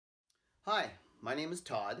Hi, my name is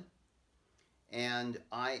Todd, and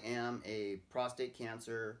I am a prostate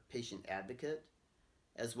cancer patient advocate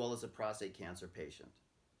as well as a prostate cancer patient.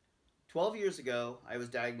 12 years ago, I was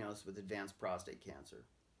diagnosed with advanced prostate cancer.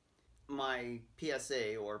 My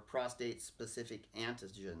PSA, or prostate specific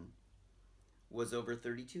antigen, was over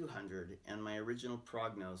 3,200, and my original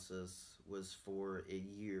prognosis was for a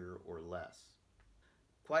year or less.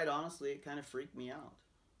 Quite honestly, it kind of freaked me out.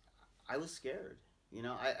 I was scared.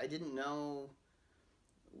 I didn't know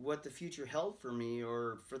what the future held for me,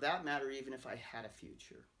 or for that matter, even if I had a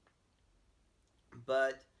future.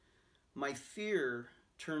 But my fear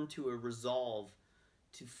turned to a resolve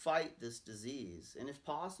to fight this disease, and if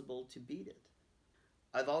possible, to beat it.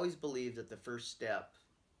 I've always believed that the first step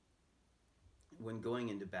when going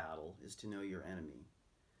into battle is to know your enemy.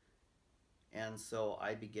 And so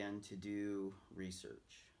I began to do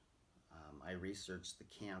research. I researched the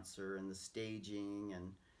cancer and the staging,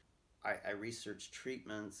 and I researched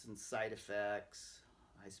treatments and side effects.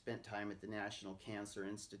 I spent time at the National Cancer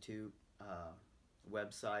Institute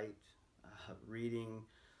website, reading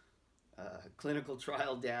clinical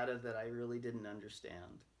trial data that I really didn't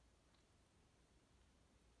understand.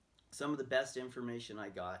 Some of the best information I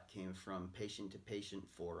got came from patient-to-patient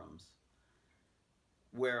forums,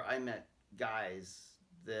 where I met guys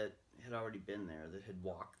that had already been there, that had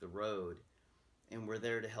walked the road, and were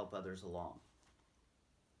there to help others along.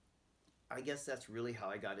 I guess that's really how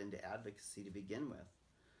I got into advocacy to begin with.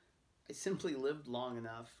 I simply lived long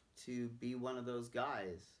enough to be one of those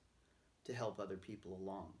guys to help other people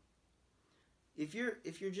along. If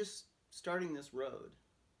you're just starting this road,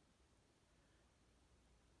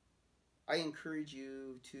 I encourage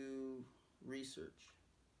you to research.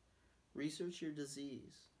 Research your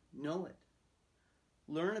disease. Know it.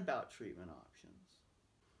 Learn about treatment options.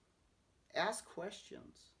 Ask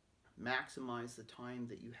questions. Maximize the time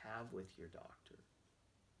that you have with your doctor.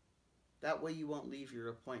 That way you won't leave your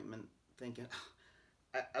appointment thinking,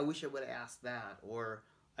 I wish I would have asked that, or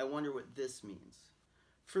I wonder what this means.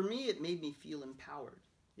 For me, it made me feel empowered.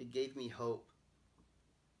 It gave me hope.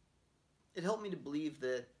 It helped me to believe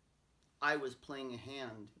that I was playing a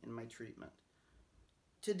hand in my treatment.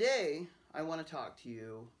 Today, I want to talk to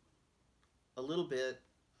you a little bit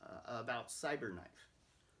about CyberKnife.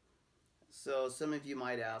 So some of you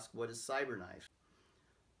might ask, what is CyberKnife?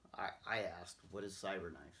 I asked, what is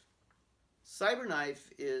CyberKnife? CyberKnife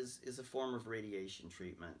is a form of radiation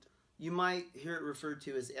treatment. You might hear it referred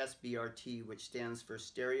to as SBRT, which stands for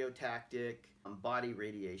stereotactic body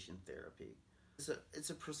radiation therapy. It's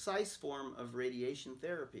a precise form of radiation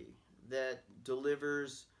therapy that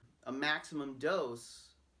delivers a maximum dose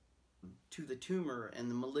to the tumor and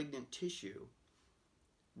the malignant tissue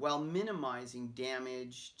while minimizing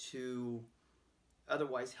damage to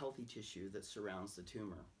otherwise healthy tissue that surrounds the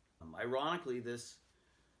tumor. Ironically, this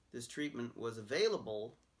treatment was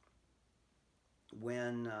available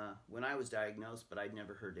when I was diagnosed, but I'd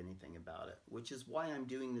never heard anything about it, which is why I'm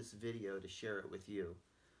doing this video to share it with you.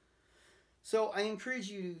 So I encourage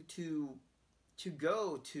you to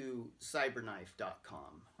go to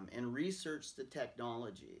cyberknife.com and research the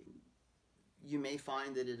technology. You may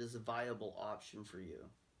find that it is a viable option for you.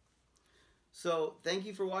 So thank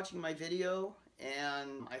you for watching my video,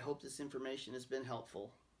 and I hope this information has been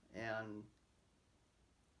helpful, and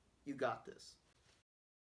you got this.